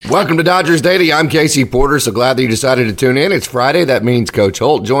Welcome to Dodgers Daily. I'm Casey Porter. So glad that you decided to tune in. It's Friday. That means Coach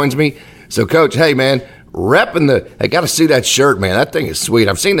Holt joins me. So, Coach, hey, man, I got to see that shirt, man. That thing is sweet.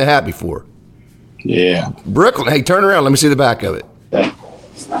 I've seen the hat before. Yeah. Brooklyn, hey, turn around. Let me see the back of it.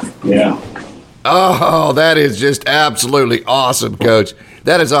 Yeah. Oh, that is just absolutely awesome, Coach.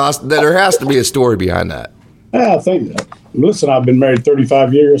 That is awesome. There has to be a story behind that. I think, listen, I've been married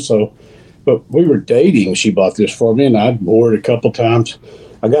 35 years, but we were dating. She bought this for me, and I wore it a couple times.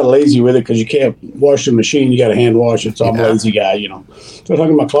 I got lazy with it because you can't wash the machine. You got to hand wash it. So I'm a lazy guy, So I hung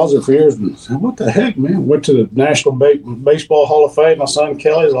in my closet for years and said, what the heck, man? Went to the National Baseball Hall of Fame. My son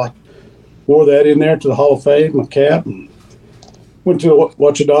Kelly's wore that in there to the Hall of Fame, my cap. And went to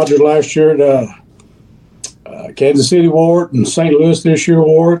watch the Dodgers last year at Kansas City wore it, and St. Louis this year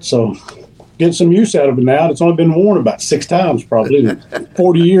wore it. So getting some use out of it now. It's only been worn about 6 times probably in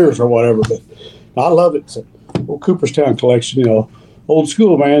 40 years or whatever. But I love it. It's a little Cooperstown collection, old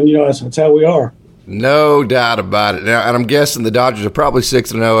school, man. That's how we are. No doubt about it. Now, and I'm guessing the Dodgers are probably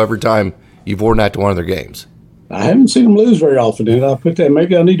 6-0 every time you've worn that to one of their games. I haven't seen them lose very often, and I'll put that.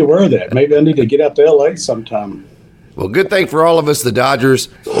 Maybe I need to wear that. Maybe I need to get out to L.A. sometime. Well, good thing for all of us, the Dodgers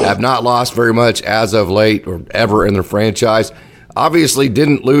have not lost very much as of late or ever in their franchise. Obviously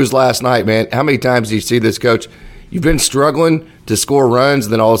didn't lose last night, man. How many times do you see this, Coach? You've been struggling to score runs,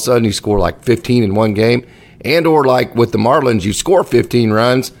 then all of a sudden you score 15 in one game. And or with the Marlins, you score 15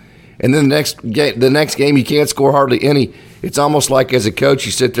 runs, and then the next game you can't score hardly any. It's almost like as a coach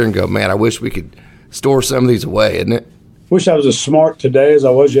you sit there and go, man, I wish we could store some of these away, isn't it? Wish I was as smart today as I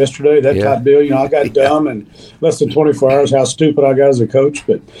was yesterday. That type deal, I got dumb in less than 24 hours. How stupid I got as a coach,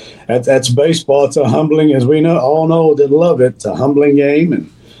 but that's baseball. It's a humbling, as we all know that love it. It's a humbling game,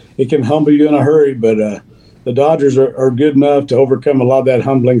 and it can humble you in a hurry. But the Dodgers are good enough to overcome a lot of that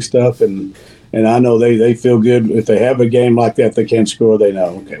humbling stuff, and I know they feel good if they have a game like that. They can't score. They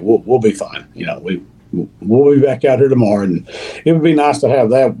know, okay, we'll be fine. We'll be back out here tomorrow, and it would be nice to have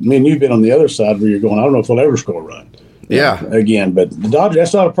that. I mean, you've been on the other side where you're going, I don't know if they'll ever score a run. Yeah. Again, but the Dodgers,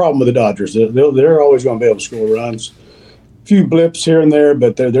 that's not a problem with the Dodgers. They're always going to be able to score runs. A few blips here and there,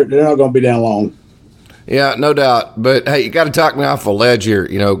 but they're not going to be down long. Yeah, no doubt. But, hey, you got to talk me off a ledge here.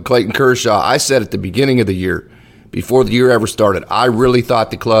 Clayton Kershaw, I said at the beginning of the year, before the year ever started, I really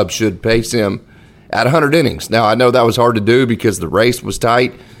thought the club should pace him at 100 innings. Now, I know that was hard to do because the race was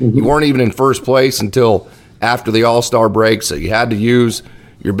tight. Mm-hmm. You weren't even in first place until after the All-Star break, so you had to use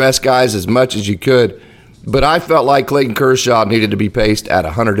your best guys as much as you could. But I felt like Clayton Kershaw needed to be paced at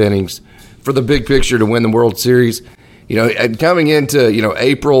 100 innings for the big picture to win the World Series. And coming into,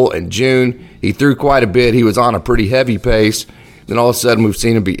 April and June, he threw quite a bit. He was on a pretty heavy pace. Then all of a sudden we've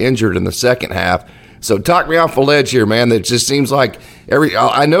seen him be injured in the second half. So talk me off a ledge here, man. It just seems like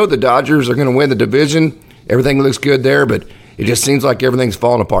I know the Dodgers are going to win the division. Everything looks good there, but it just seems like everything's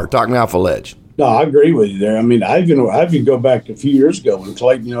falling apart. Talk me off a ledge. No, I agree with you there. I mean, I even go back a few years ago when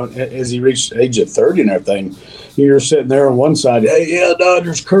Clayton, as he reached the age of 30 and everything, you're sitting there on one side, hey, yeah,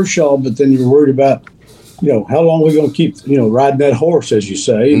 Dodgers, Kershaw, but then you're worried about, how long are we going to keep, riding that horse, as you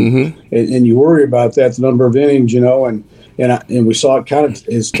say, and you worry about that, the number of innings, and we saw it kind of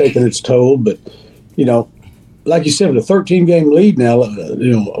is taking its toll, but, like you said, with a 13-game lead now,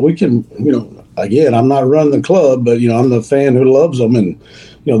 we can, again, I'm not running the club, but, I'm the fan who loves them, and,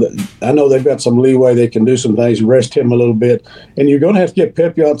 I know they've got some leeway. They can do some things, rest him a little bit. And you're going to have to get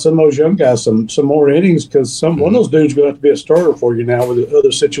Pepe out some of those young guys some more innings because one of those dudes is going to have to be a starter for you now with the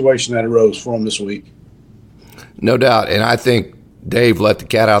other situation that arose for him this week. No doubt. And I think Dave let the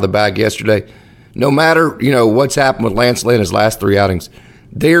cat out of the bag yesterday. No matter, what's happened with Lance Lynn his last 3 outings,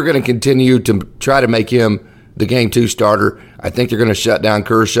 they're going to continue to try to make him the Game 2 starter. I think they're going to shut down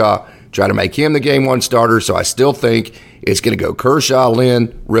Kershaw, try to make him the Game 1 starter. So I still think it's going to go Kershaw,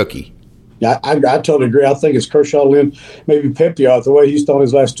 Lynn, rookie. Yeah, I totally agree. I think it's Kershaw, Lynn, maybe Pepe out the way he's thrown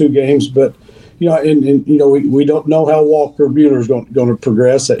his last 2 games. But, we don't know how Walker Buehler is going to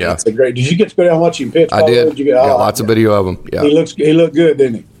progress. That's a great. Did you get to go down and watch him pitch? I did. Lots of video of him. Yeah. He looked good,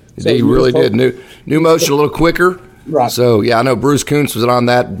 didn't he? So he really did. New motion, a little quicker. Right. So, I know Bruce Kuntz was on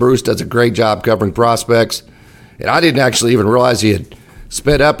that. Bruce does a great job covering prospects. And I didn't actually even realize he had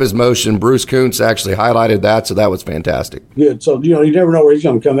sped up his motion. Bruce Kuntz actually highlighted that, so that was fantastic. Good. So, you never know where he's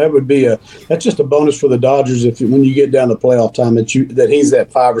going to come. That would be that's just a bonus for the Dodgers when you get down to playoff time that he's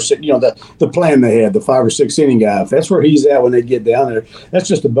that 5 or 6, the plan they had, the 5 or 6 inning guy. If that's where he's at when they get down there, that's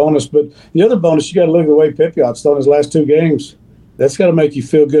just a bonus. But the other bonus, you got to look at the way Pepiot's thrown his last 2 games. That's got to make you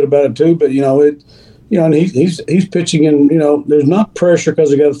feel good about it too. But, and he's pitching in, there's not pressure because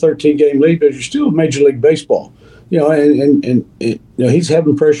they got a 13-game lead, but you're still Major League Baseball. And he's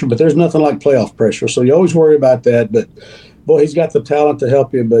having pressure, but there's nothing like playoff pressure. So you always worry about that. But boy, he's got the talent to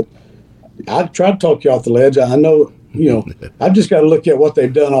help you. But I try to talk you off the ledge. I know, I've just got to look at what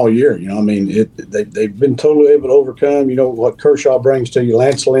they've done all year. They've been totally able to overcome, what Kershaw brings to you.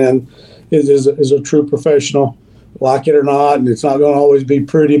 Lance Lynn is a true professional, like it or not, and it's not going to always be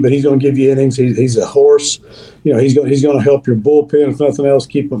pretty, but he's going to give you innings. He's a horse. He's going to help your bullpen, if nothing else,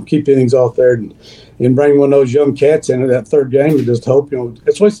 keep innings off there and bring one of those young cats into that third game and just hope,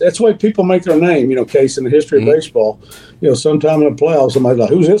 that's the way people make their name, Case, in the history of baseball. Sometime in the playoffs, somebody's like,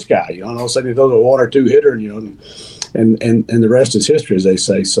 who's this guy? And all of a sudden he throws a 1 or 2 hitter, and the rest is history, as they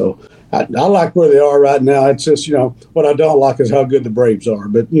say. So I like where they are right now. It's just, what I don't like is how good the Braves are.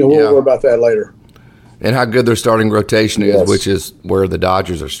 But, we'll worry about that later. And how good their starting rotation is, which is where the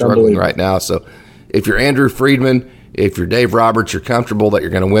Dodgers are struggling right now. So if you're Andrew Friedman, if you're Dave Roberts, you're comfortable that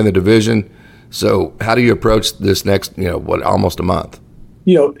you're going to win the division. So how do you approach this next, almost a month?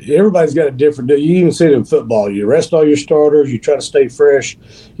 Everybody's got a different – you even see it in football. You rest all your starters. You try to stay fresh.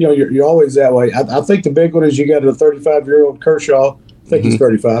 You're always that way. I think the big one is you got a 35-year-old Kershaw. I think he's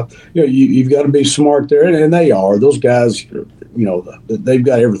 35. You've got to be smart there, and they are. Those guys, they've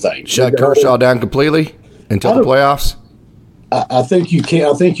got everything. Shut Kershaw down completely until the playoffs? I think you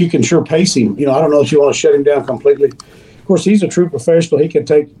can. I think you can sure pace him. I don't know if you want to shut him down completely. Of course, he's a true professional. He can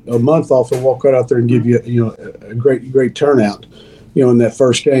take a month off and walk right out there and give you, a great turnout, in that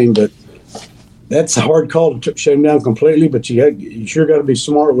first game. But that's a hard call to shut him down completely. But you sure got to be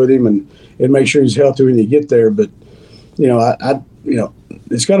smart with him and make sure he's healthy when you get there. But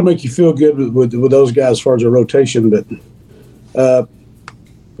it's got to make you feel good with those guys as far as a rotation. But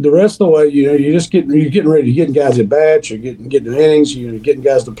the rest of the way, you're getting ready. You're getting guys at bats. You're getting innings. You're getting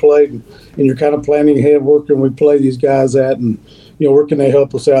guys to play, and you're kind of planning ahead. Where can we play these guys at, and where can they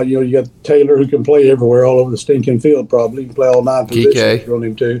help us out? You got Taylor, who can play everywhere, all over the stinking field. Probably he can play all 9 positions if you want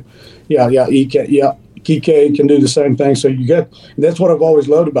him to. Kike can do the same thing. So that's what I've always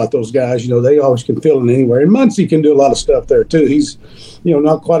loved about those guys. They always can fill in anywhere. And Muncy can do a lot of stuff there too. He's,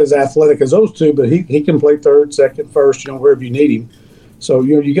 not quite as athletic as those two, but he can play third, second, first, wherever you need him. So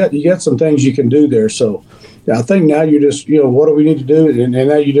you got some things you can do there. So I think now you're just what do we need to do? And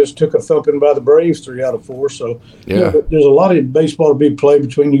now you just took a thumping by the Braves 3 out of 4. So there's a lot of baseball to be played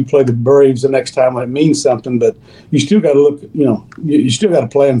between you play the Braves the next time when it means something. But you still got to look. You still got to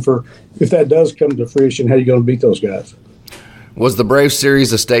plan for if that does come to fruition. How you going to beat those guys? Was the Braves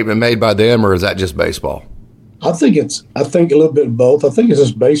series a statement made by them, or is that just baseball? I think a little bit of both. I think it's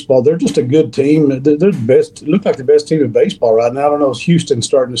just baseball. They're just a good team. They're the best. Look like the best team in baseball right now. I don't know if Houston's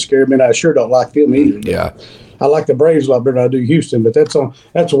starting to scare me, and I sure don't like them either. Yeah, I like the Braves a lot better than I do Houston, but that's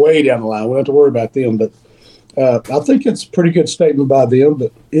way down the line. We don't have to worry about them. But I think it's a pretty good statement by them.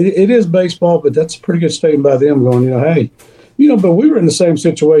 But it is baseball, but that's a pretty good statement by them going, hey, but we were in the same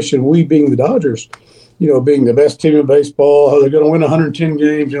situation, we being the Dodgers, being the best team in baseball. They're going to win 110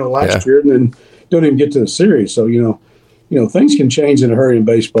 games, last year, and then don't even get to the series. So, things can change in a hurry in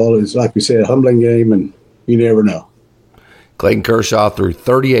baseball. It's like we said, a humbling game, and you never know. Clayton Kershaw threw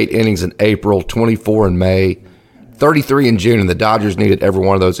 38 innings in April, 24 in May, 33 in June, and the Dodgers needed every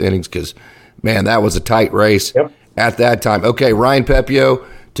one of those innings because, man, that was a tight race at that time. Okay, Ryan Pepio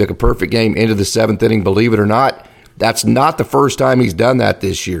took a perfect game into the 7th inning. Believe it or not, that's not the first time he's done that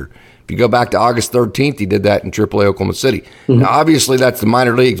this year. If you go back to August 13th, he did that in AAA Oklahoma City. Mm-hmm. Now, obviously, that's the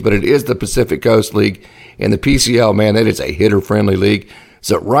minor leagues, but it is the Pacific Coast League. And the PCL, man, that is a hitter-friendly league.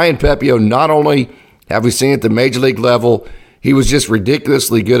 So Ryan Pepio, not only have we seen at the major league level, he was just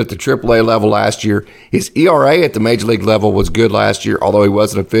ridiculously good at the AAA level last year. His ERA at the major league level was good last year, although he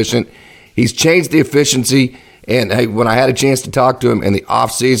wasn't efficient. He's changed the efficiency. And, hey, when I had a chance to talk to him in the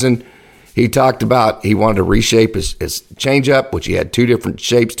offseason, he talked about he wanted to reshape his changeup, which he had 2 different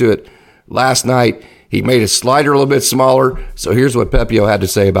shapes to it. Last night, he made his slider a little bit smaller. So here's what Pepio had to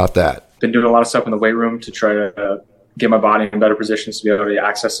say about that. Been doing a lot of stuff in the weight room to try to get my body in better positions to be able to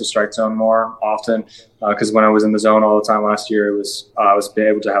access the strike zone more often. Because when I was in the zone all the time last year, I was being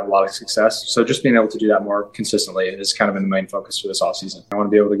able to have a lot of success. So just being able to do that more consistently is kind of been the main focus for this offseason. I want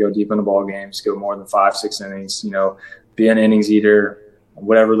to be able to go deep into ball games, go more than 5-6 innings, be an innings eater,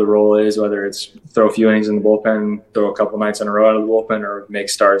 whatever the role is, whether it's throw a few innings in the bullpen, throw a couple nights in a row out of the bullpen, or make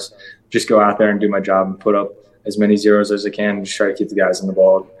starts, just go out there and do my job and put up as many zeros as I can and just try to keep the guys in the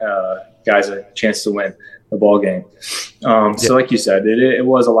ball, guys a chance to win the ball game. So like you said, it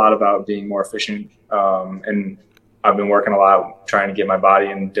was a lot about being more efficient. And I've been working a lot trying to get my body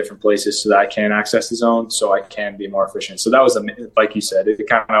in different places so that I can access the zone so I can be more efficient. So that was, like you said, it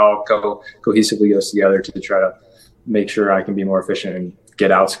kind of all cohesively goes together to try to make sure I can be more efficient and get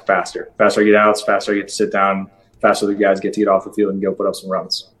outs faster. Faster I get outs, faster I get to sit down, faster the guys get to get off the field and go put up some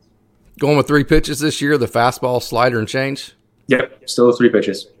runs. Going with 3 pitches this year, the fastball, slider, and change? Yep, still 3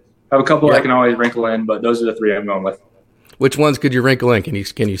 pitches. I have a couple I can always wrinkle in, but those are the 3 I'm going with. Which ones could you wrinkle in? Can you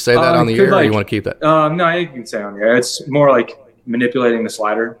say that on the air, or you want to keep that? No, you can say on the air. It's more like manipulating the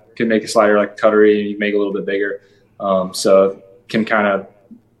slider. You can make a slider like cuttery, and you make it a little bit bigger. So can kind of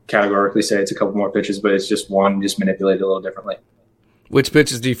categorically say it's a couple more pitches, but it's just one, just manipulate it a little differently. Which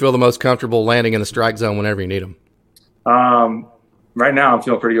pitches do you feel the most comfortable landing in the strike zone whenever you need them? Right now, I'm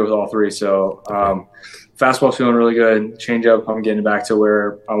feeling pretty good with all 3. So fastball feeling really good. Changeup, I'm getting back to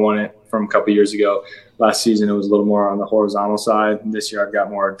where I want it from a couple years ago. Last season, it was a little more on the horizontal side. This year, I've got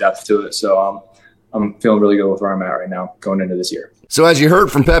more depth to it. So I'm feeling really good with where I'm at right now going into this year. So as you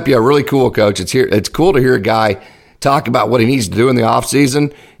heard from Pepio, really cool, Coach. It's cool to hear a guy talk about what he needs to do in the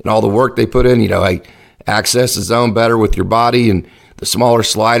offseason and all the work they put in. Access the zone better with your body and the smaller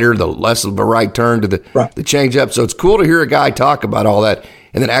slider, the less of a right turn to the changeup. So it's cool to hear a guy talk about all that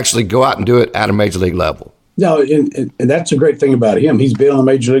and then actually go out and do it at a major league level. No, and that's a great thing about him. He's been on the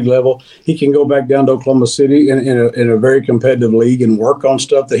major league level. He can go back down to Oklahoma City in a very competitive league and work on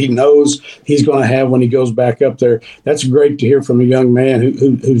stuff that he knows he's going to have when he goes back up there. That's great to hear from a young man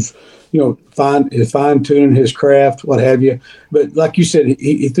who's fine-tuning his craft, what have you. But like you said,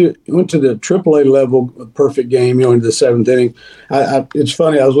 he went to the AAA level, perfect game, into the 7th inning. It's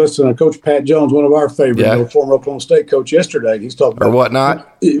funny, I was listening to Coach Pat Jones, one of our favorite, former Oklahoma State coach yesterday. He's talking about whatnot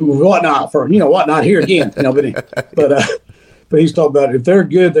here again. But he's talking about if they're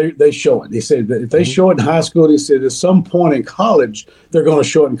good, they show it. He said that if they show it in high school, he said at some point in college, they're going to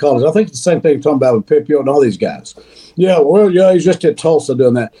show it in college. I think it's the same thing he's talking about with Pipio and all these guys. He's just at Tulsa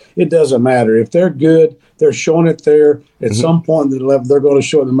doing that. It doesn't matter. If they're good, they're showing it there. At some point in the level, they're going to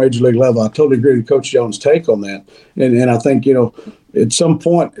show it at the major league level. I totally agree with Coach Jones' take on that. And I think, at some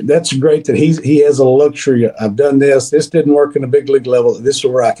point, that's great that he has a luxury. I've done this. This didn't work in the big league level. This is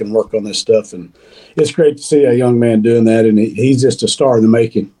where I can work on this stuff. And it's great to see a young man doing that. And he's just a star in the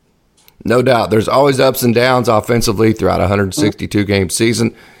making. No doubt. There's always ups and downs offensively throughout a 162-game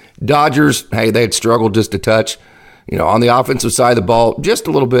season. Dodgers, they had struggled just a touch, on the offensive side of the ball, just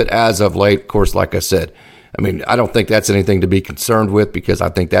a little bit as of late. Of course, like I said, I don't think that's anything to be concerned with because I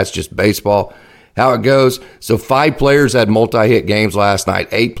think that's just baseball, how it goes. So 5 players had multi-hit games last night,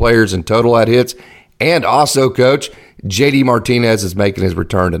 8 players in total had hits. And also, Coach, J.D. Martinez is making his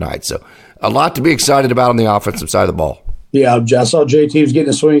return tonight. So a lot to be excited about on the offensive side of the ball. Yeah, I saw JT was getting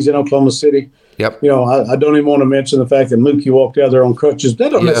the swings in Oklahoma City. Yep. I don't even want to mention the fact that Mookie walked out there on crutches.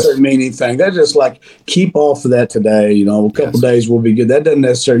 That don't necessarily mean anything. That's just like keep off of that today. A couple days will be good. That doesn't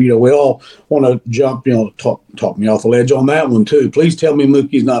necessarily, we all want to jump, talk me off the ledge on that one too. Please tell me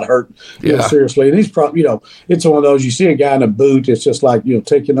Mookie's not hurt seriously. And he's probably, it's one of those, you see a guy in a boot, it's just like,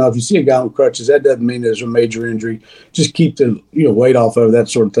 taking off. You see a guy on crutches, that doesn't mean there's a major injury. Just keep the, weight off of that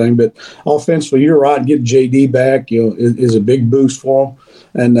sort of thing. But offensively, you're right. Getting JD back, is a big boost for him.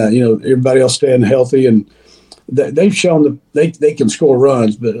 And, everybody else staying healthy. And they've shown that they can score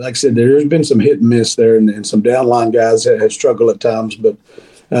runs. But like I said, there's been some hit and miss there and some downline guys that have struggled at times. But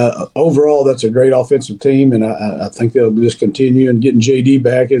overall, that's a great offensive team. And I think they'll just continue. And getting JD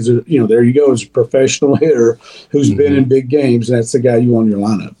back as there you go, as a professional hitter who's been in big games. And that's the guy you want in your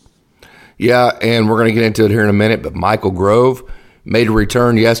lineup. Yeah, and we're going to get into it here in a minute. But Michael Grove made a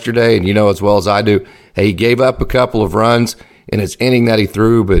return yesterday. And as well as I do, he gave up a couple of runs in his inning that he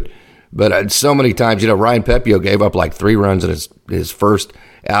threw, but so many times, Ryan Pepio gave up like 3 runs in his first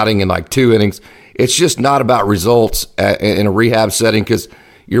outing in like 2 innings. It's just not about results in a rehab setting because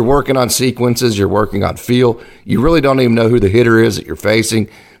you're working on sequences, you're working on feel. You really don't even know who the hitter is that you're facing.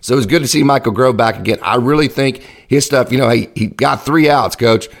 So it's good to see Michael Grove back again. I really think his stuff, he got 3 outs,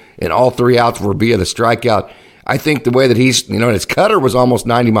 Coach, and all 3 outs were via the strikeout. I think the way that he's, his cutter was almost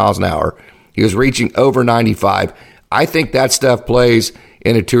 90 miles an hour. He was reaching over 95. I think that stuff plays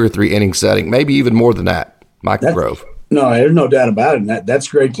in a 2 or 3 inning setting, maybe even more than that. Michael Grove. No, there's no doubt about it. And that's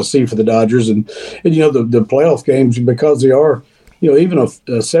great to see for the Dodgers. And the playoff games, because they are, even a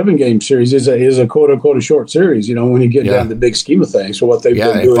 7-game series is a quote unquote a short series. When you get down to the big scheme of things. So what they've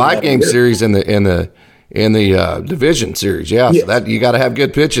been doing, 5-game series in the division series. So that you got to have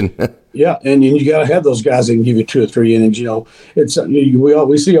good pitching. Yeah, and you got to have those guys that can give you 2 or 3 innings. It's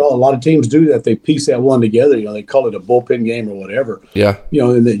we see a lot of teams do that. They piece that one together. They call it a bullpen game or whatever. Yeah.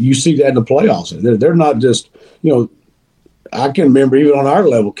 And that you see that in the playoffs. They're not just I can remember even on our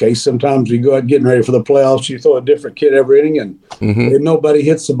level case, sometimes you go out getting ready for the playoffs, you throw a different kid every inning, and nobody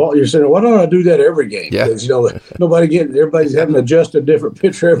hits the ball. You're saying, why don't I do that every game? Yeah. Because, everybody's having to adjust a different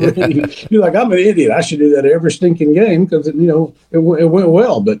pitcher every inning. You're like, I'm an idiot. I should do that every stinking game because, it went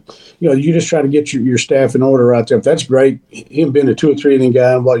well. But, you just try to get your staff in order right there. If that's great, him being a 2 or 3 inning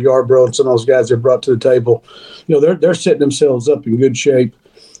guy, and what Yarbrough and some of those guys they brought to the table, they're setting themselves up in good shape.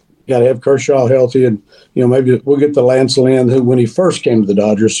 Got to have Kershaw healthy, and maybe we'll get the Lance Lynn who, when he first came to the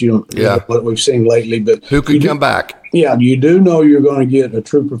Dodgers, what we've seen lately. But who could come back? Yeah, you do know you're going to get a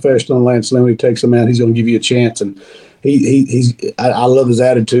true professional Lance Lynn. When he takes him out, he's going to give you a chance, and I love his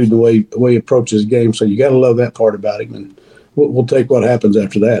attitude, the way he approaches the game. So you got to love that part about him, and we'll take what happens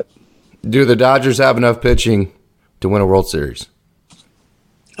after that. Do the Dodgers have enough pitching to win a World Series?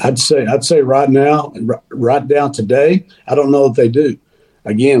 I'd say right now, right down today, I don't know if they do.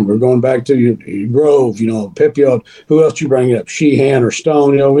 Again, we're going back to your Grove, Pepiot. Who else you bring up? Sheehan or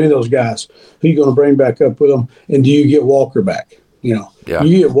Stone, any of those guys. Who you going to bring back up with them? And do you get Walker back? You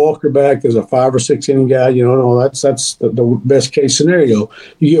get Walker back as a 5 or 6 inning guy. That's the best case scenario.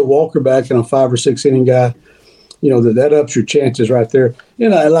 You get Walker back and a 5 or 6 inning guy. That ups your chances right there.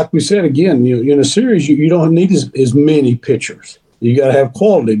 Like we said again, in a series, you don't need as many pitchers. You got to have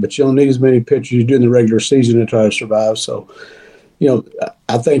quality, but you don't need as many pitchers you do in the regular season to try to survive. So.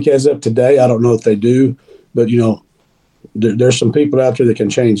 I think as of today, I don't know if they do, but, there's some people out there that can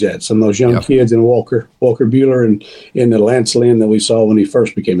change that. Some of those young kids in Walker Buehler and in the Lance Lynn that we saw when he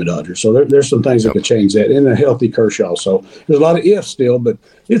first became a Dodger. So there's some things that could change that, and a healthy Kershaw. So there's a lot of ifs still, but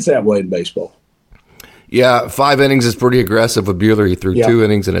it's that way in baseball. Yeah, 5 innings is pretty aggressive with Buehler. He threw 2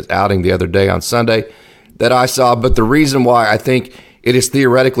 innings in his outing the other day on Sunday that I saw. But the reason why I think it is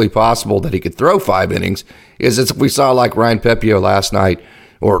theoretically possible that he could throw 5 innings is if we saw like Ryan Pepiot last night,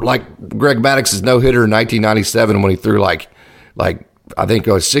 or like Greg Maddox's no-hitter in 1997 when he threw like I think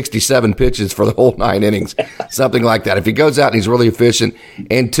it was 67 pitches for the whole 9 innings, something like that. If he goes out and he's really efficient,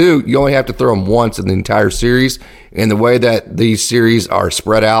 and 2, you only have to throw him once in the entire series, and the way that these series are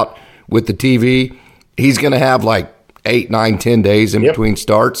spread out with the TV, he's going to have like 8, 9, 10 days in between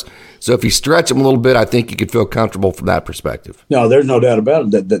starts. So if you stretch him a little bit, I think you could feel comfortable from that perspective. No, there's no doubt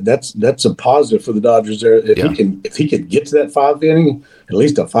about it. That's a positive for the Dodgers there. If he could get to that 5 inning, at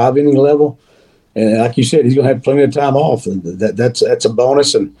least a 5 inning level, and like you said, he's going to have plenty of time off. That's a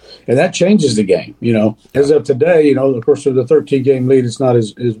bonus, and that changes the game. As of today, of course, with a 13-game lead, it's not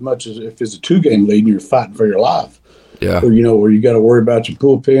as much as if it's a 2-game lead and you're fighting for your life. Yeah. Where you got to worry about your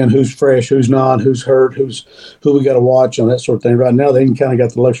bullpen, who's fresh, who's not, who's hurt, who we got to watch, and that sort of thing. Right now, they can kind of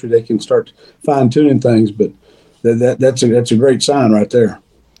got the luxury; they can start fine tuning things. But that's a great sign right there.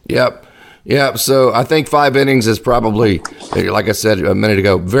 Yep. So I think 5 innings is probably, like I said a minute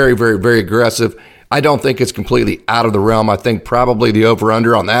ago, very, very, very aggressive. I don't think it's completely out of the realm. I think probably the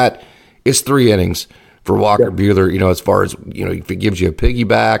over/under on that is 3 innings for Walker Buehler. As far as if it gives you a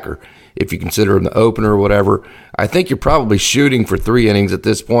piggyback or if you consider him the opener or whatever. I think you're probably shooting for 3 innings at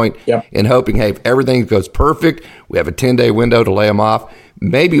this point and hoping, hey, if everything goes perfect, we have a 10-day window to lay him off.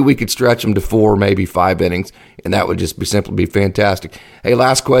 Maybe we could stretch him to 4, maybe 5 innings, and that would just simply be fantastic. Hey,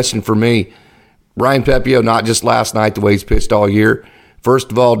 last question for me. Ryan Pepiot, not just last night, the way he's pitched all year.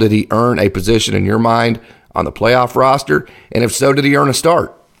 First of all, did he earn a position in your mind on the playoff roster? And if so, did he earn a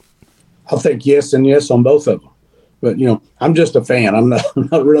start? I think yes and yes on both of them. But, I'm just a fan. I'm not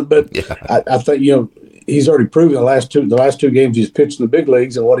really, but I think, he's already proven the last two games he's pitched in the big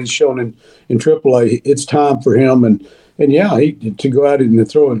leagues and what he's shown in AAA, it's time for him. And to go out and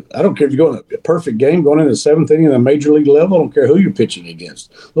throw it. I don't care if you're going a perfect game, going in the 7th inning at a major league level. I don't care who you're pitching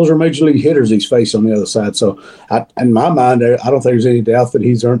against. Those are major league hitters he's faced on the other side. So, in my mind, I don't think there's any doubt that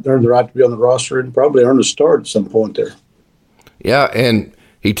he's earned the right to be on the roster and probably earned a start at some point there. Yeah, and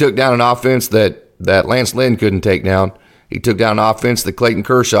he took down an offense that Lance Lynn couldn't take down. He took down an offense that Clayton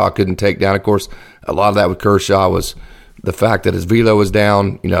Kershaw couldn't take down. Of course, a lot of that with Kershaw was the fact that his velo was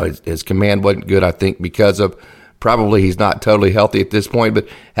down. His command wasn't good, I think, because of probably he's not totally healthy at this point. But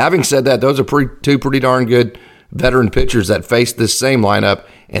having said that, those are two pretty darn good veteran pitchers that faced this same lineup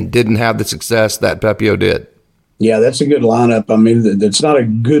and didn't have the success that Pepiot did. Yeah, that's a good lineup. I mean, it's not a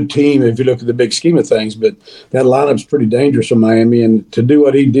good team if you look at the big scheme of things, but that lineup's pretty dangerous for Miami. And to do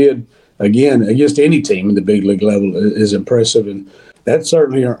what he did, again, against any team in the big league level is impressive. And that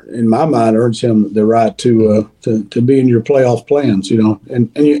certainly, in my mind, earns him the right to be in your playoff plans,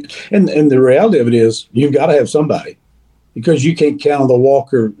 And the reality of it is you've got to have somebody. because you can't count on the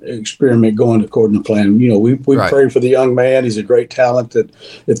Walker experiment going according to plan. We Right. pray for the young man. He's a great talent that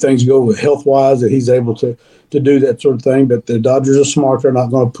if things go health-wise that he's able to do that sort of thing. But the Dodgers are smart. They're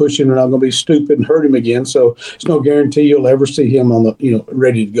not going to push him. They're not going to be stupid and hurt him again. So it's no guarantee you'll ever see him on the,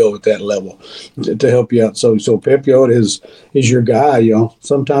 ready to go at that level to help you out. So Pepiot is your guy.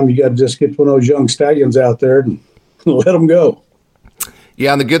 Sometimes you got to just get one of those young stallions out there and let them go.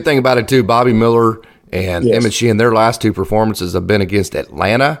 Yeah, and the good thing about it, too, Bobby Miller and Yes. Emmett Sheehan, their last two performances have been against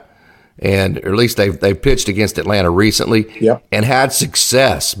Atlanta, or at least they've pitched against Atlanta recently Yep. and had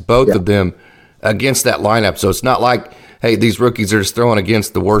success, both Yep. of them, against that lineup. So it's not like, hey, these rookies are just throwing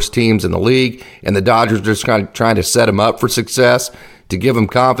against the worst teams in the league, and the Dodgers are just kind of trying to set them up for success, to give them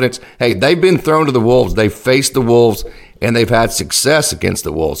confidence. Hey, they've been thrown to the Wolves. They've faced the Wolves, and they've had success against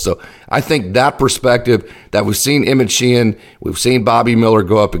the Wolves. So I think that perspective that we've seen Emmett Sheehan, we've seen Bobby Miller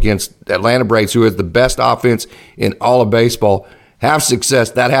go up against Atlanta Braves, who has the best offense in all of baseball, have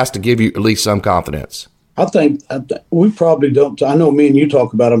success, that has to give you at least some confidence. I think we probably don't. I know me and you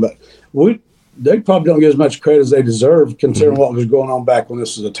talk about them, but they probably don't get as much credit as they deserve, considering what was going on back when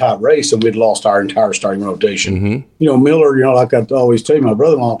this was a tight race and we'd lost our entire starting rotation. Miller, like I always tell you, my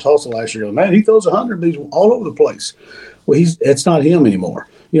brother-in-law in Tulsa last year, man, he throws 100, he's all over the place. Well, it's not him anymore.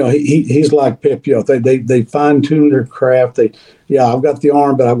 He's like Pepiot. They fine-tune their craft. I've got the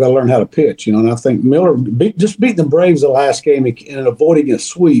arm, but I've got to learn how to pitch. And I think Miller just beating the Braves the last game and avoiding a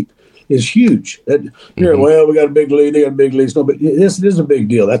sweep is huge. Well, we got a big lead. They got a big lead. No, but this is a big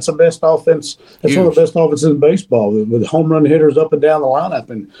deal. That's the best offense. That's one of the best offenses in baseball with home run hitters up and down the lineup.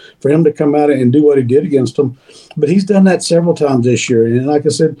 And for him to come out and do what he did against them, but he's done that several times this year. And like I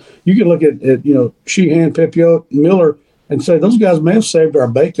said, you can look at Sheehan, Pepiot, Miller, and say those guys may have saved our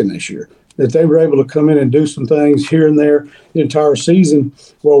bacon this year. That they were able to come in and do some things here and there the entire season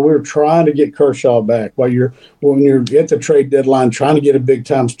while we were trying to get Kershaw back. When you're at the trade deadline trying to get a big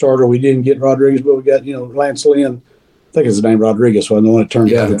time starter, we didn't get Rodriguez, but we got Lance Lynn. I think his name Rodriguez was the one that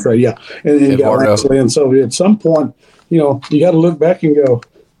turned out the trade. Yeah, and then you got Lance Lynn. So at some point, you got to look back and go,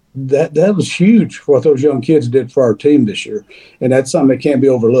 that was huge for what those young kids did for our team this year, and that's something that can't be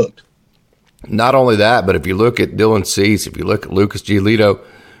overlooked. Not only that, but if you look at Dylan Cease, if you look at Lucas Giolito,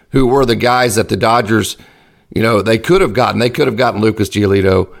 who were the guys that the Dodgers, they could have gotten. They could have gotten Lucas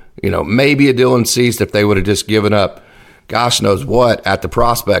Giolito, maybe a Dylan Cease if they would have just given up, gosh knows what, at the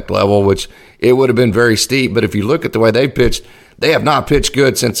prospect level, which it would have been very steep. But if you look at the way they pitched, they have not pitched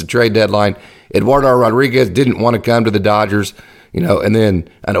good since the trade deadline. Eduardo Rodriguez didn't want to come to the Dodgers, and then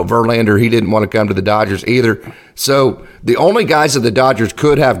I know Verlander, he didn't want to come to the Dodgers either. So the only guys that the Dodgers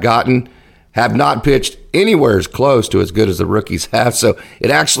could have gotten have not pitched anywhere as close to as good as the rookies have. So it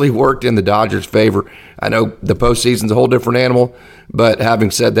actually worked in the Dodgers' favor. I know the postseason's a whole different animal, but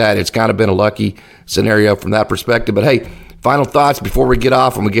having said that, it's kind of been a lucky scenario from that perspective. But hey, final thoughts before we get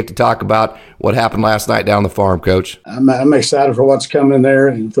off and we get to talk about what happened last night down the farm, Coach. I'm excited for what's coming there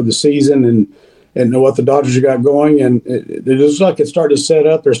and for the season and what the Dodgers have got going. And it looks like it's starting to set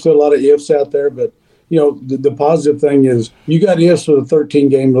up. There's still a lot of ifs out there, but the positive thing is you got ifs with a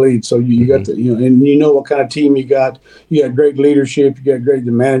 13-game lead. So you got the, and what kind of team you got. You got great leadership. You got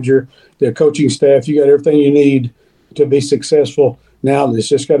the manager, the coaching staff. You got everything you need to be successful. Now it's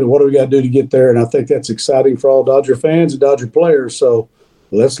just what do we got to do to get there? And I think that's exciting for all Dodger fans and Dodger players. So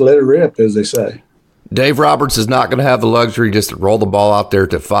let's let it rip, as they say. Dave Roberts is not going to have the luxury just to roll the ball out there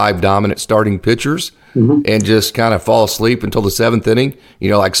to 5 dominant starting pitchers and just kind of fall asleep until the 7th inning,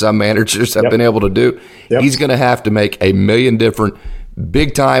 like some managers have been able to do. Yep. He's going to have to make a million different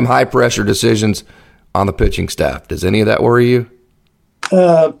big-time, high-pressure decisions on the pitching staff. Does any of that worry you?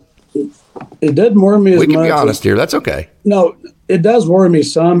 It doesn't worry me as much. We can be honest here. That's okay. No, it does worry me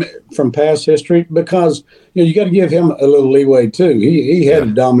some from past history because you got to give him a little leeway too. He had a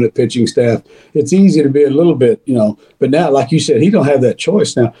dominant pitching staff. It's easy to be a little bit, but now, like you said, he don't have that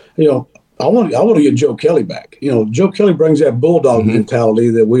choice now. I want to get Joe Kelly back. Joe Kelly brings that bulldog mentality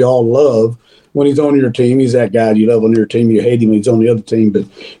that we all love. When he's on your team, he's that guy you love on your team. You hate him when he's on the other team. But,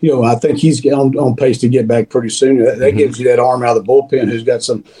 I think he's on pace to get back pretty soon. That gives you that arm out of the bullpen who's got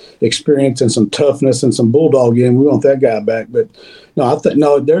some experience and some toughness and some bulldog in. We want that guy back. But,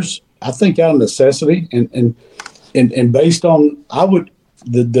 I think out of necessity and based on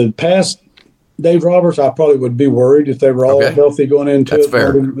the past Dave Roberts, I probably would be worried if they were all healthy going into That's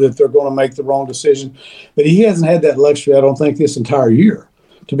fair. That they're going to make the wrong decision. But he hasn't had that luxury, I don't think, this entire year.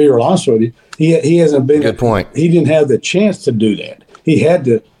 To be real honest with you, he hasn't been. Good point. He didn't have the chance to do that. He had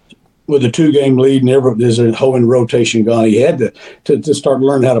to, with a 2-game lead, there's a whole in rotation gone. He had to start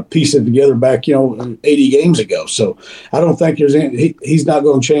learning how to piece it together back, 80 games ago. So I don't think there's any. He's not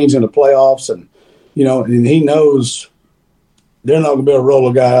going to change in the playoffs, and and he knows they're not going to be able to roll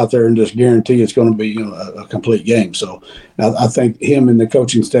a guy out there and just guarantee it's going to be a complete game. So I think him and the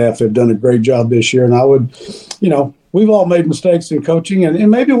coaching staff have done a great job this year. And I would, we've all made mistakes in coaching, and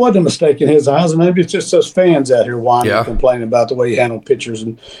maybe it wasn't a mistake in his eyes, and maybe it's just us fans out here whining and complaining about the way he handled pitchers.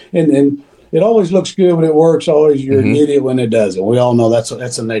 And it always looks good when it works. Always you're an idiot when it doesn't. We all know that's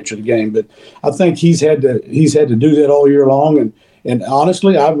the nature of the game. But I think he's had to do that all year long. And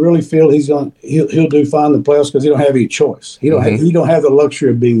honestly, I really feel he'll do fine in the playoffs because he don't have any choice. He don't have the luxury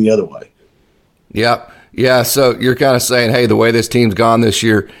of being the other way. Yep. Yeah, so you're kind of saying, hey, the way this team's gone this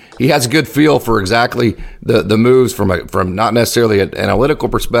year, he has a good feel for exactly the moves from not necessarily an analytical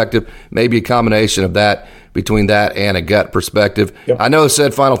perspective, maybe a combination of that between that and a gut perspective. Yep. I know I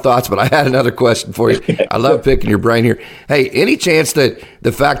said final thoughts, but I had another question for you. I love picking your brain here. Hey, any chance that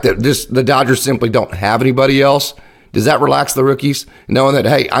the fact that the Dodgers simply don't have anybody else, does that relax the rookies, knowing that,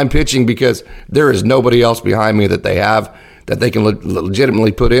 hey, I'm pitching because there is nobody else behind me that they have that they can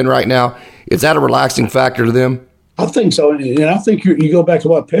legitimately put in right now? Is that a relaxing factor to them? I think so. And I think you go back to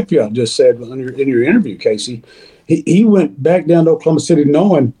what Pepiot just said in your interview, Casey. He went back down to Oklahoma City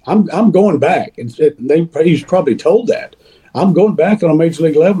knowing I'm going back. And he's probably told that. I'm going back on a major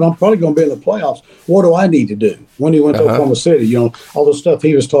league level. I'm probably going to be in the playoffs. What do I need to do? When he went to Oklahoma City, all the stuff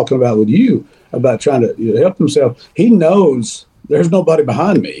he was talking about with you about trying to help himself. He knows there's nobody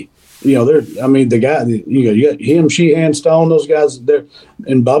behind me. The guy, you got him, Sheehan, Stone, those guys there,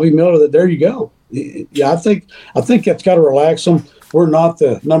 and Bobby Miller. There you go. Yeah, I think that's got to relax them. We're not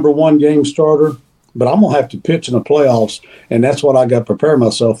the number one game starter, but I'm gonna have to pitch in the playoffs, and that's what I got to prepare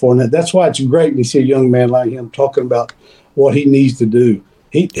myself for. And that's why it's great when you see a young man like him talking about what he needs to do.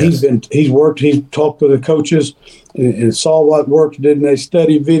 He's worked, he's talked with the coaches and saw what worked, did a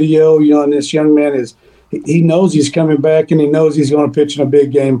study video. And this young man he knows he's coming back, and he knows he's going to pitch in a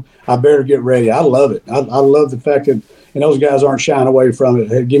big game. I better get ready. I love it. I love the fact that those guys aren't shying away from it.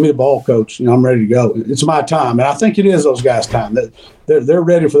 Hey, give me the ball, coach. I'm ready to go. It's my time, and I think it is those guys' time. They're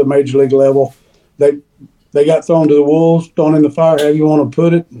ready for the major league level. They got thrown to the wolves, thrown in the fire, however you want to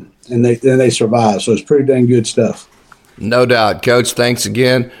put it, and they survived. So it's pretty dang good stuff. No doubt. Coach, thanks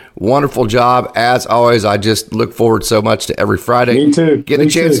again. Wonderful job. As always, I just look forward so much to every Friday. Me too. Getting a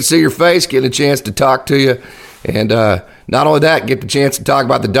chance to see your face, getting a chance to talk to you. And not only that, get the chance to talk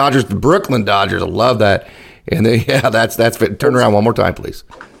about the Dodgers, the Brooklyn Dodgers. I love that. And then, that's fit. Turn around one more time, please.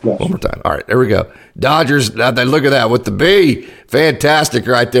 Yes. One more time. All right, there we go. Dodgers, look at that with the B. Fantastic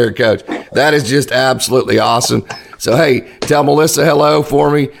right there, Coach. That is just absolutely awesome. So, hey, tell Melissa hello for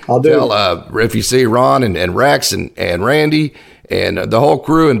me. I'll do. Tell if you see Ron and Rex and Randy and the whole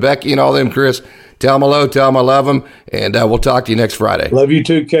crew and Becky and all them, Chris, tell them hello, tell them I love them, and we'll talk to you next Friday. Love you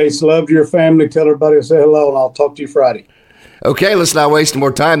too, Case. Love your family. Tell everybody to say hello, and I'll talk to you Friday. Okay, let's not waste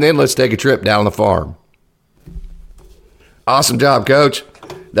more time then. Let's take a trip down the farm. Awesome job, Coach.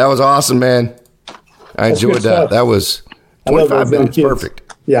 That was awesome, man. I enjoyed that. That was 25 minutes.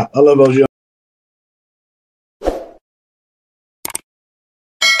 Perfect. Yeah, I love those young.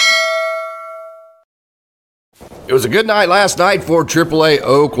 It was a good night last night for AAA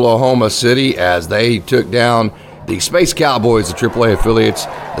Oklahoma City as they took down the Space Cowboys, the AAA affiliates,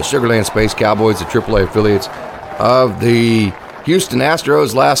 the Sugarland Space Cowboys, the AAA affiliates of the Houston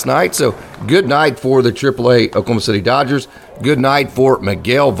Astros last night. So good night for the AAA Oklahoma City Dodgers. Good night for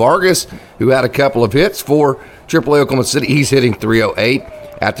Miguel Vargas, who had a couple of hits for AAA Oklahoma City. He's hitting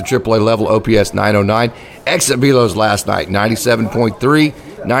 .308 at the AAA level, OPS 909. Exit velos last night, 97.3,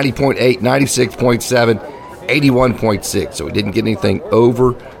 90.8, 96.7, 81.6. So he didn't get anything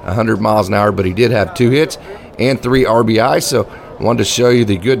over 100 miles an hour, but he did have 2 hits and 3 RBIs. So I wanted to show you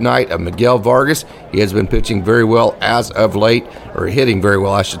the good night of Miguel Vargas. He has been pitching very well as of late, or hitting very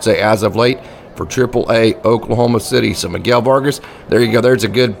well, I should say, as of late for AAA Oklahoma City. So Miguel Vargas, there you go. There's a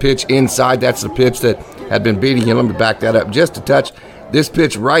good pitch inside. That's the pitch that had been beating him. Let me back that up just a touch. This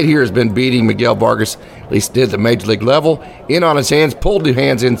pitch right here has been beating Miguel Vargas, at least did at the major league level. In on his hands, pulled the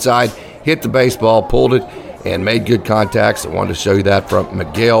hands inside, hit the baseball, pulled it, and made good contacts. I wanted to show you that from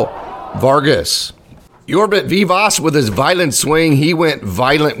Miguel Vargas. Yorbit Vivas with his violent swing. He went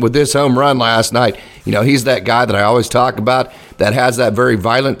violent with this home run last night. He's that guy that I always talk about that has that very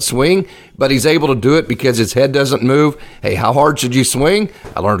violent swing, but he's able to do it because his head doesn't move. Hey, how hard should you swing?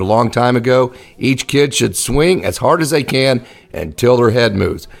 I learned a long time ago, each kid should swing as hard as they can until their head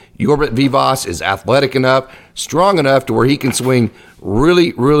moves. Yorbit Vivas is athletic enough, strong enough to where he can swing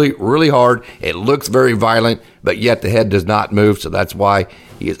really, really, really hard. It looks very violent, but yet the head does not move, so that's why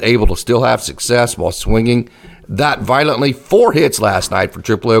he is able to still have success while swinging that violently. 4 hits last night for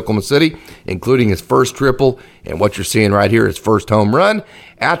AAA Oklahoma City, including his first triple, and what you're seeing right here is first home run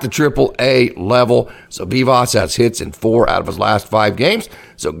at the AAA level. So Vivas has hits in 4 out of his last 5 games.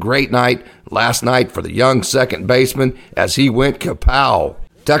 So great night last night for the young second baseman as he went kapow.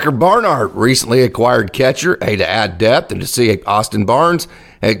 Tucker Barnhart recently acquired catcher, to add depth and to see Austin Barnes.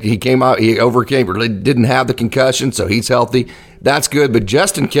 He overcame, or didn't have the concussion, so he's healthy. That's good, but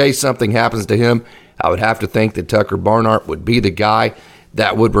just in case something happens to him, I would have to think that Tucker Barnhart would be the guy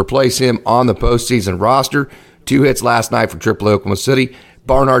that would replace him on the postseason roster. 2 hits last night for AAA Oklahoma City.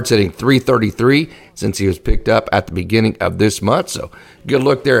 Barnhart's hitting .333 since he was picked up at the beginning of this month. So good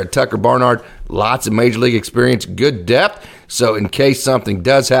look there at Tucker Barnhart. Lots of Major League experience, good depth. So in case something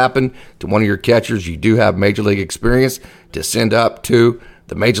does happen to one of your catchers, you do have Major League experience to send up to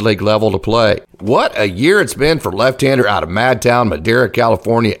the Major League level to play. What a year it's been for left-hander out of Madtown, Madera,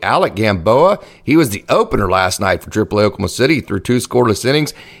 California, Alec Gamboa. He was the opener last night for AAA Oklahoma City. He threw 2 scoreless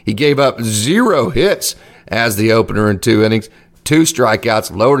innings. He gave up 0 hits as the opener in 2 innings. 2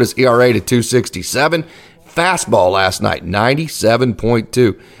 strikeouts, lowered his ERA to 2.67. Fastball last night,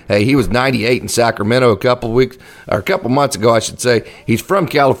 97.2. Hey, he was 98 in Sacramento a couple months ago, I should say. He's from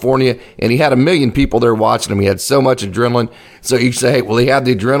California, and he had 1 million people there watching him. He had so much adrenaline. So you say, hey, well, he had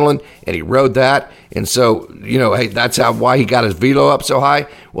the adrenaline, and he rode that. And so, hey, that's why he got his velo up so high.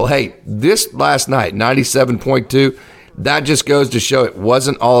 Well, hey, this last night, 97.2, that just goes to show it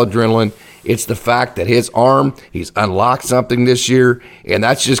wasn't all adrenaline. It's the fact that his arm, he's unlocked something this year, and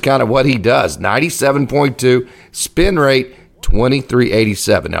that's just kind of what he does. 97.2, spin rate,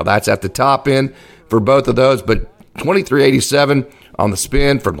 23.87. Now, that's at the top end for both of those, but 23.87 on the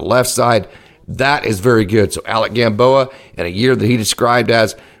spin from the left side, that is very good. So Alec Gamboa, in a year that he described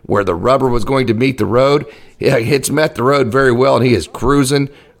as where the rubber was going to meet the road, it's met the road very well, and he is cruising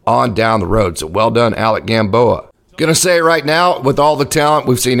on down the road. So well done, Alec Gamboa. Going to say right now, with all the talent,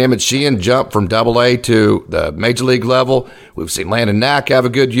 we've seen Emmett Sheehan jump from AA to the Major League level. We've seen Landon Knack have a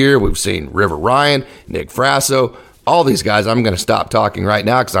good year. We've seen River Ryan, Nick Frasso, all these guys. I'm going to stop talking right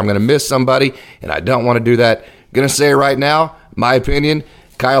now because I'm going to miss somebody, and I don't want to do that. Going to say right now, my opinion,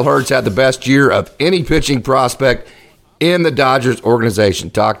 Kyle Hurd's had the best year of any pitching prospect in the Dodgers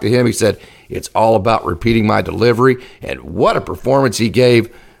organization. Talked to him. He said, it's all about repeating my delivery, and what a performance he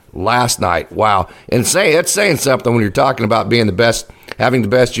gave last night. Wow. And that's saying something when you're talking about being the best, having the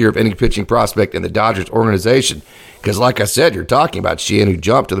best year of any pitching prospect in the Dodgers organization. Because like I said, you're talking about Sheehan, who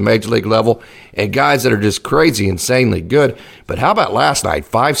jumped to the Major League level, and guys that are just crazy, insanely good. But how about last night?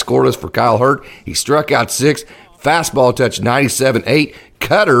 5 scoreless for Kyle Hurd. He struck out 6. Fastball touched 97.8.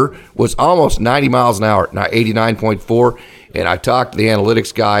 Cutter was almost 90 miles an hour, 89.4. And I talked to the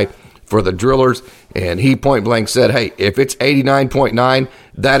analytics guy for the Drillers, and he point blank said, hey, if it's 89.9,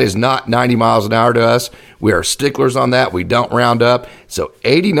 that is not 90 miles an hour to us. We are sticklers on that. We don't round up. So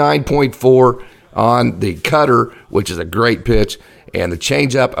 89.4 on the cutter, which is a great pitch, and the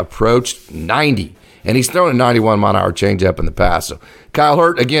changeup approached 90. And he's thrown a 91 mile an hour changeup in the past. So Kyle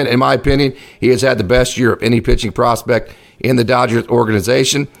Hurd, again, in my opinion, he has had the best year of any pitching prospect in the Dodgers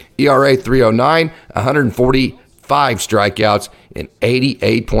organization. ERA 3.09, 145 strikeouts in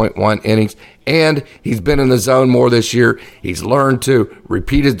 88.1 innings. And he's been in the zone more this year. He's learned to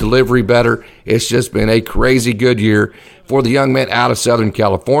repeat his delivery better. It's just been a crazy good year for the young man out of Southern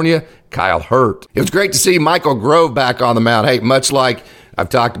California, Kyle Hurd. It was great to see Michael Grove back on the mound. Hey, much like I've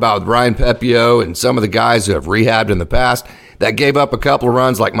talked about with Ryan Pepio and some of the guys who have rehabbed in the past that gave up a couple of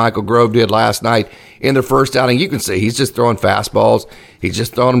runs like Michael Grove did last night in their first outing. You can see he's just throwing fastballs. He's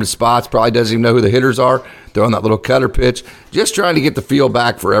just throwing them to spots. Probably doesn't even know who the hitters are. Throwing that little cutter pitch. Just trying to get the feel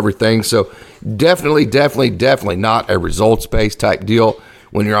back for everything. So definitely not a results-based type deal.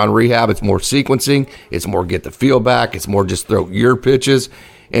 When you're on rehab, it's more sequencing. It's more get the feel back. It's more just throw your pitches.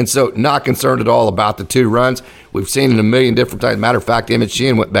 And so not concerned at all about the 2 runs. We've seen it a million different times. Matter of fact, Emmett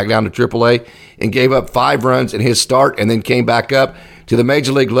Sheehan went back down to AAA and gave up 5 runs in his start and then came back up to the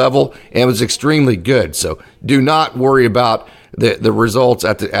Major League level and was extremely good. So do not worry about the results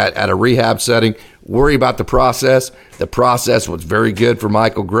at a rehab setting. Worry about the process. The process was very good for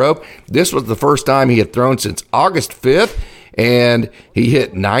Michael Grove. This was the first time he had thrown since August 5th. And he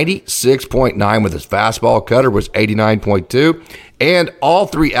hit 96.9 with his fastball. Cutter was 89.2. And all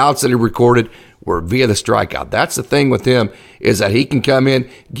 3 outs that he recorded were via the strikeout. That's the thing with him, is that he can come in,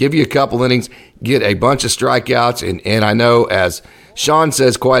 give you a couple innings, get a bunch of strikeouts. And I know, as Sean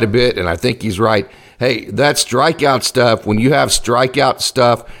says quite a bit, and I think he's right, hey, that strikeout stuff, when you have strikeout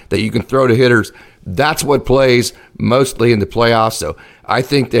stuff that you can throw to hitters, that's what plays mostly in the playoffs. So I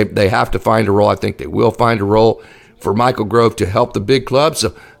think they have to find a role. I think they will find a role for Michael Grove to help the big club,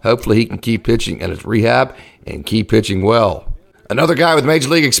 so hopefully he can keep pitching in his rehab and keep pitching well. Another guy with Major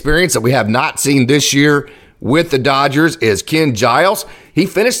League experience that we have not seen this year with the Dodgers is Ken Giles. He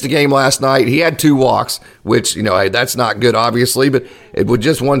finished the game last night. He had 2 walks, which, hey, that's not good, obviously, but it was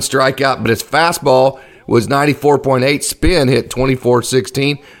just 1 strikeout. But his fastball was 94.8, spin hit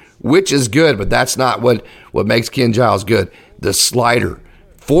 24-16, which is good, but that's not what makes Ken Giles good. The slider,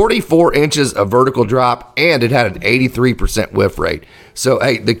 44 inches of vertical drop, and it had an 83% whiff rate. So,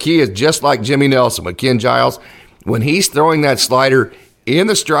 hey, the key is just like Jimmy Nelson with Ken Giles, when he's throwing that slider in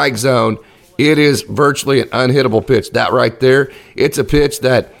the strike zone, it is virtually an unhittable pitch. That right there, it's a pitch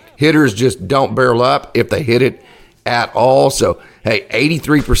that hitters just don't barrel up if they hit it at all. So, hey,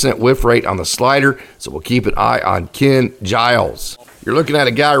 83% whiff rate on the slider, so we'll keep an eye on Ken Giles. You're looking at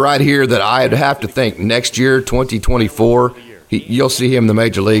a guy right here that I'd have to think next year, 2024, you'll see him in the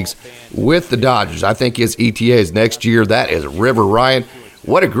major leagues with the Dodgers. I think his ETA is next year. That is River Ryan.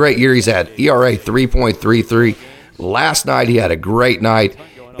 What a great year he's had. ERA 3.33. Last night he had a great night.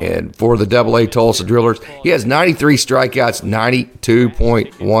 And for the AA Tulsa Drillers, he has 93 strikeouts,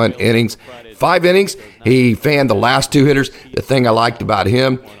 92.1 innings. 5 innings, he fanned the last 2 hitters. The thing I liked about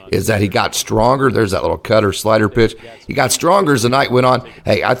him is that he got stronger. There's that little cutter slider pitch. He got stronger as the night went on.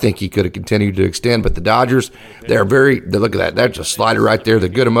 Hey, I think he could have continued to extend, but the Dodgers, look at that. That's a slider right there, the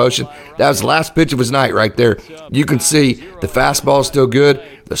good emotion. That was the last pitch of his night right there. You can see the fastball is still good.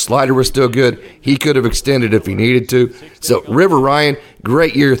 The slider was still good. He could have extended if he needed to. So River Ryan,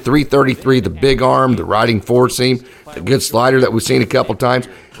 great year, 333, the big arm, the riding four seam, the good slider that we've seen a couple times.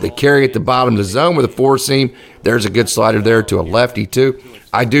 The carry at the bottom of the zone with a four seam. There's a good slider there to a lefty too.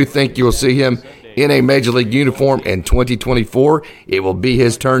 I do think you'll see him in a Major League uniform in 2024. It will be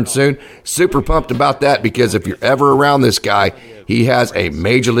his turn soon. Super pumped about that because if you're ever around this guy, he has a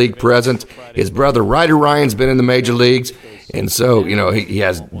Major League presence. His brother Ryder Ryan's been in the Major Leagues, and so, he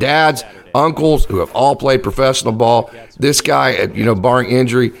has dads, uncles who have all played professional ball. This guy, barring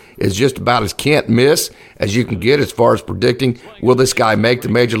injury, is just about as can't miss as you can get as far as predicting, will this guy make the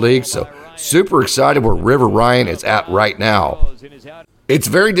Major League? So super excited where River Ryan is at right now. It's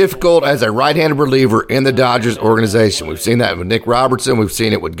very difficult as a right-handed reliever in the Dodgers organization. We've seen that with Nick Robertson. We've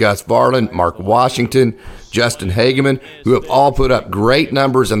seen it with Gus Varland, Mark Washington, Justin Hageman, who have all put up great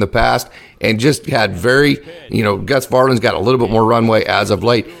numbers in the past and just had very, Gus Varland's got a little bit more runway as of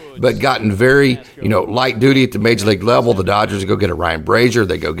late, but gotten very, light duty at the Major League level. The Dodgers go get a Ryan Brazier.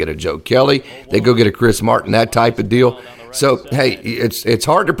 They go get a Joe Kelly. They go get a Chris Martin, that type of deal. So, hey, it's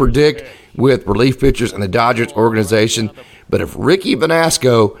hard to predict with relief pitchers in the Dodgers organization, but if Ricky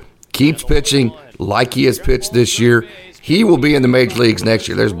Vanasco keeps pitching like he has pitched this year, he will be in the Major Leagues next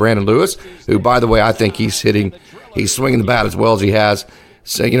year. There's Brandon Lewis, who, by the way, I think he's swinging the bat as well as he has.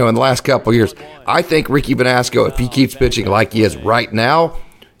 So, in the last couple of years, I think Ricky Vanasco, if he keeps pitching like he is right now,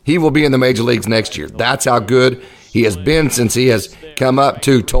 he will be in the Major Leagues next year. That's how good he has been since he has come up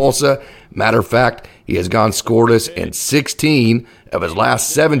to Tulsa. Matter of fact, he has gone scoreless in 16 of his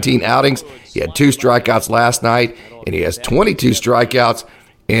last 17 outings. He had 2 strikeouts last night, and he has 22 strikeouts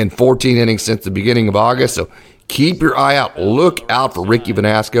in 14 innings since the beginning of August. So keep your eye out. Look out for Ricky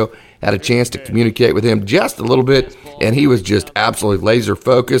Vanasco. Had a chance to communicate with him just a little bit, and he was just absolutely laser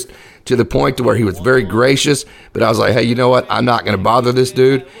focused to the point to where he was very gracious. But I was like, hey, you know what? I'm not going to bother this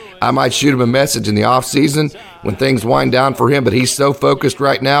dude. I might shoot him a message in the offseason when things wind down for him, but he's so focused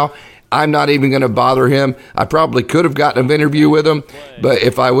right now, I'm not even going to bother him. I probably could have gotten an interview with him, but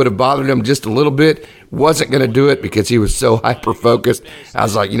if I would have bothered him just a little bit, wasn't going to do it because he was so hyper-focused. I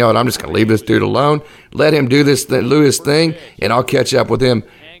was like, you know what? I'm just going to leave this dude alone, let him do this thing, and I'll catch up with him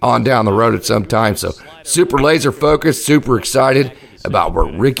on down the road at some time. So super laser focused, super excited about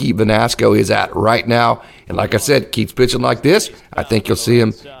where Ricky Vanasco is at right now. And like I said, keeps pitching like this, I think you'll see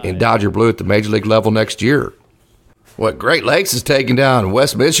him in Dodger blue at the Major League level next year. What Great Lakes is taking down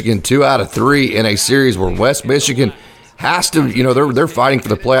West Michigan 2 out of 3 in a series where West Michigan has to, they're fighting for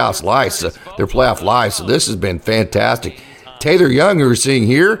the playoff life. So this has been fantastic. Taylor Young, who we're seeing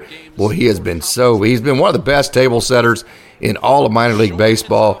here, well, he's been one of the best table setters in all of minor league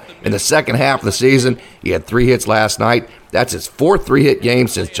baseball. In the second half of the season, he had 3 hits last night. That's his 4th 3-hit game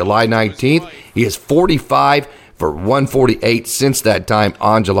since July 19th. He is 45 for 148 since that time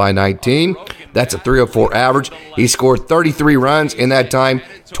on July 19. That's a 304 average. He scored 33 runs in that time,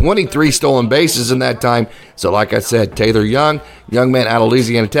 23 stolen bases in that time. So like I said, Taylor Young, young man out of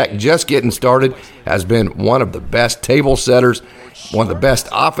Louisiana Tech, just getting started, has been one of the best table setters, one of the best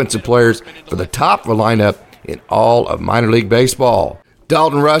offensive players for the top of the lineup in all of minor league baseball.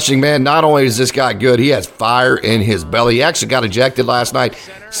 Dalton Rushing, man, not only is this guy good, he has fire in his belly. He actually got ejected last night,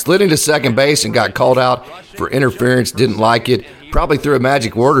 slid into second base and got called out for interference, didn't like it. Probably threw a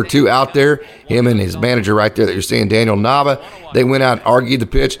magic word or two out there. Him and his manager right there that you're seeing, Daniel Nava, they went out and argued the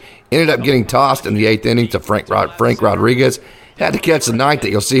pitch. Ended up getting tossed in the 8th inning to Frank Rodriguez. Had to catch the 9th that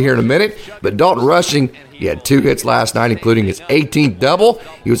you'll see here in a minute. But Dalton Rushing, he had 2 hits last night, including his 18th double.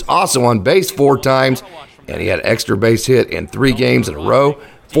 He was also on base 4 times, and he had an extra base hit in 3 games in a row.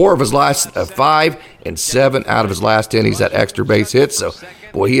 4 of his last 5 and 7 out of his last 10 he's had extra base hits. So,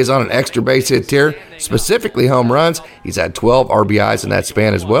 boy, he is on an extra base hit tear, specifically home runs. He's had 12 RBIs in that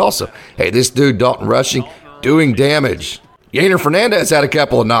span as well. So, hey, this dude, Dalton Rushing, doing damage. Yainer Fernandez had a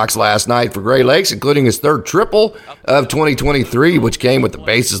couple of knocks last night for Gray Lakes, including his 3rd triple of 2023, which came with the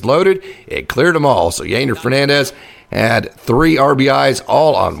bases loaded. It cleared them all. So Yainer Fernandez had 3 RBIs,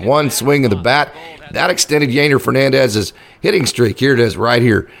 all on one swing of the bat. That extended Yainer Fernandez's hitting streak. Here it is right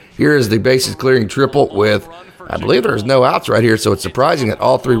here. Here is the bases clearing triple with, I believe there's no outs right here, so it's surprising that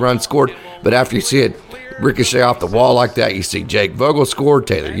all 3 runs scored. But after you see it ricochet off the wall like that, you see Jake Vogel score,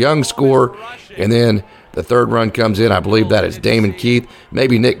 Taylor Young score, and then the 3rd run comes in. I believe that is Damon Keith,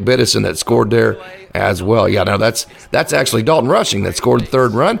 maybe Nick Biddison that scored there as well. Yeah, no, that's actually Dalton Rushing that scored the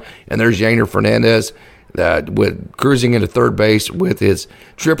 3rd run, and there's Yainer Fernandez with cruising into 3rd base with his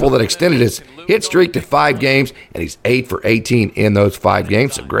triple that extended his hit streak to 5 games, and he's 8 for 18 in those 5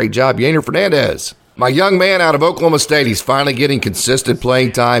 games. So great job, Yainer Fernandez. My young man out of Oklahoma State, he's finally getting consistent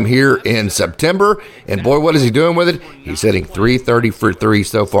playing time here in September. And boy, what is he doing with it? He's hitting .330 for 3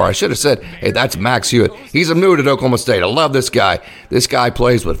 so far. I should have said, hey, that's Max Hewitt. He's a new at Oklahoma State. I love this guy. This guy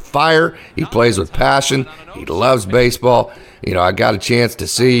plays with fire. He plays with passion. He loves baseball. You know, I got a chance to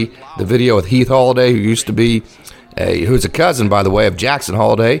see the video with Heath Holliday, who used to be who's a cousin, by the way, of Jackson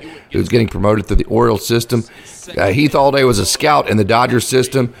Holliday, who's getting promoted through the Orioles system. Heath Holliday was a scout in the Dodgers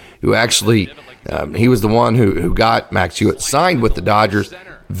system who actually he was the one who got Max Hewitt signed with the Dodgers.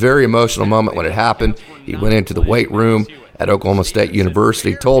 Very emotional moment when it happened. He went into the weight room at Oklahoma State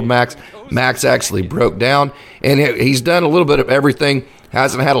University, told Max. Max actually broke down, and he's done a little bit of everything.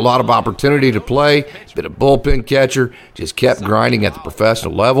 Hasn't had a lot of opportunity to play. He's been a bullpen catcher, just kept grinding at the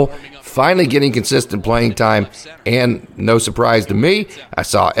professional level. Finally getting consistent playing time, and no surprise to me, I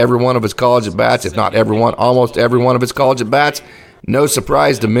saw every one of his college at-bats, if not every one, almost every one of his college at-bats. No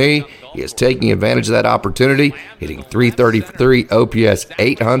surprise to me, he is taking advantage of that opportunity, hitting .333, OPS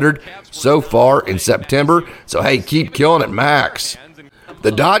 800 so far in September. So, hey, keep killing it, Max.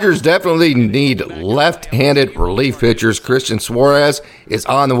 The Dodgers definitely need left-handed relief pitchers. Christian Suarez is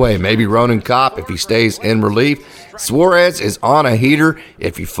on the way. Maybe Ronan Kopp if he stays in relief. Suarez is on a heater.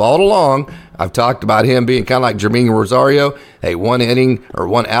 If you followed along, I've talked about him being kind of like Jermaine Rosario. Hey, one inning or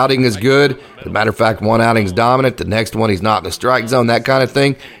one outing is good. As a matter of fact, one outing is dominant. The next one he's not in the strike zone, that kind of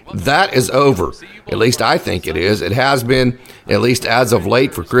thing. That is over. At least I think it is. It has been, at least as of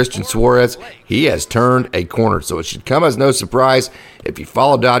late, for Christian Suarez. He has turned a corner. So it should come as no surprise if you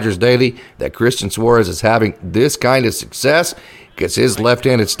follow Dodgers Daily that Christian Suarez is having this kind of success, because his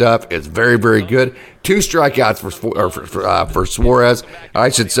left-handed stuff is very, very good. 2 strikeouts for Suarez, I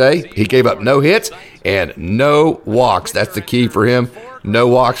should say. He gave up no hits and no walks. That's the key for him. No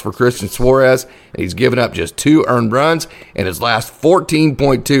walks for Christian Suarez, and he's given up just 2 earned runs in his last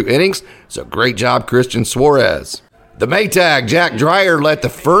 14.2 innings. So great job, Christian Suarez. The Maytag, Jack Dreyer, let the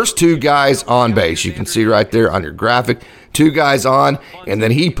first 2 guys on base. You can see right there on your graphic, 2 guys on, and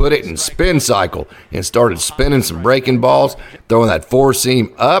then he put it in spin cycle and started spinning some breaking balls, throwing that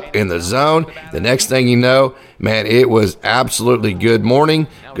 4-seam up in the zone. The next thing you know, man, it was absolutely good morning,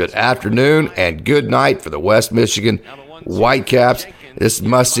 good afternoon, and good night for the West Michigan Whitecaps. This is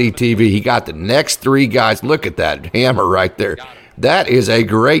must-see TV. He got the next 3 guys. Look at that hammer right there. That is a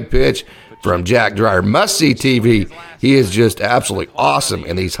great pitch from Jack Dreyer. Must-see TV. He is just absolutely awesome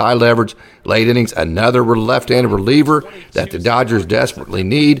in these high-leverage late innings. Another left-handed reliever that the Dodgers desperately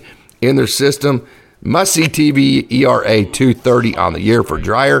need in their system. Must-see TV, ERA 2.30 on the year for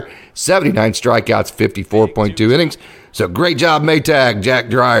Dreyer. 79 strikeouts, 54.2 innings. So great job, Maytag, Jack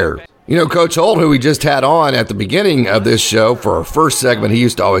Dreyer. You know, Coach Holt, who we just had on at the beginning of this show for our first segment, he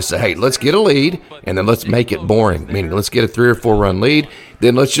used to always say, hey, let's get a lead, and then let's make it boring. Meaning, let's get a 3 or 4 run lead,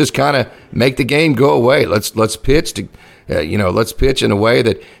 then let's just kind of make the game go away. Let's pitch to, let's pitch in a way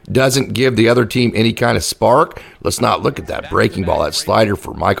that doesn't give the other team any kind of spark. Let's not look at that breaking ball, that slider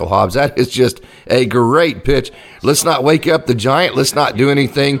for Michael Hobbs. That is just a great pitch. Let's not wake up the Giant. Let's not do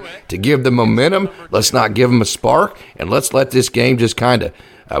anything to give them momentum. Let's not give them a spark, and let's let this game just kind of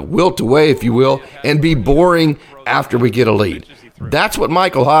wilt away, if you will, and be boring after we get a lead. That's what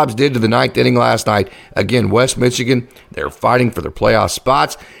Michael Hobbs did to the ninth inning last night. Again, West Michigan, they're fighting for their playoff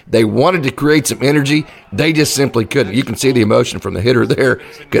spots. They wanted to create some energy. They just simply couldn't. You can see the emotion from the hitter there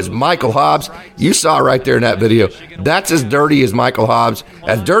because Michael Hobbs, you saw right there in that video, that's as dirty as Michael Hobbs,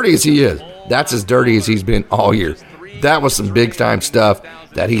 as dirty as he is. That's as dirty as he's been all year. That was some big-time stuff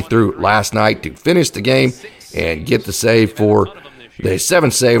that he threw last night to finish the game and get the save for the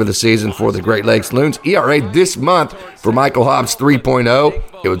 7th save of the season for the Great Lakes Loons. ERA this month for Michael Hobbs,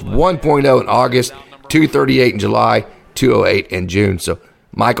 3.0. It was 1.0 in August, 2.38 in July, 2.08 in June. So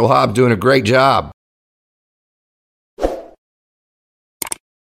Michael Hobbs doing a great job.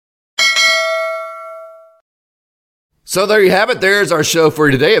 So there you have it. There's our show for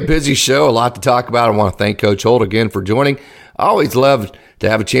you today. A busy show, a lot to talk about. I want to thank Coach Holt again for joining. I always love to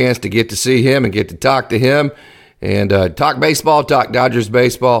have a chance to get to see him and get to talk to him and talk baseball, talk Dodgers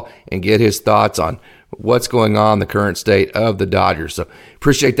baseball, and get his thoughts on what's going on in the current state of the Dodgers. So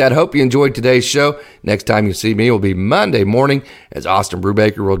appreciate that. Hope you enjoyed today's show. Next time you see me will be Monday morning as Austin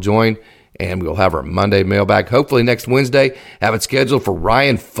Brubaker will join, and we'll have our Monday mailbag. Hopefully next Wednesday, have it scheduled for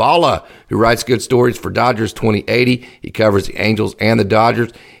Ryan Falla, who writes good stories for Dodgers 2080. He covers the Angels and the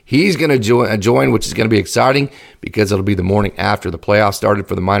Dodgers. He's going to join, which is going to be exciting because it'll be the morning after the playoffs started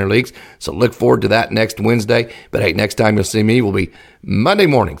for the minor leagues. So look forward to that next Wednesday. But hey, next time you'll see me will be Monday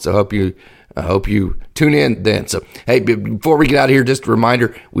morning. So I hope you tune in then. So, hey, before we get out of here, just a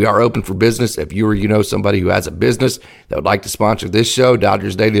reminder, we are open for business. If you or you know somebody who has a business that would like to sponsor this show,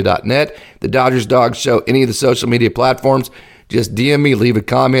 DodgersDaily.net, the Dodgers Dog Show, any of the social media platforms, just DM me, leave a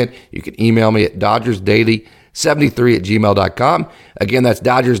comment. You can email me at DodgersDaily73@gmail.com. Again, that's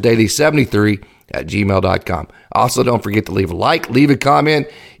DodgersDaily73@gmail.com. Also, don't forget to leave a like, leave a comment,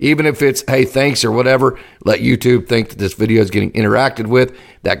 even if it's, hey, thanks or whatever. Let YouTube think that this video is getting interacted with.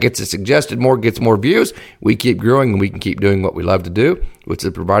 That gets it suggested more, gets more views. We keep growing, and we can keep doing what we love to do, which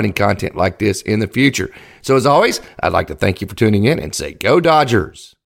is providing content like this in the future. So as always, I'd like to thank you for tuning in and say, go Dodgers.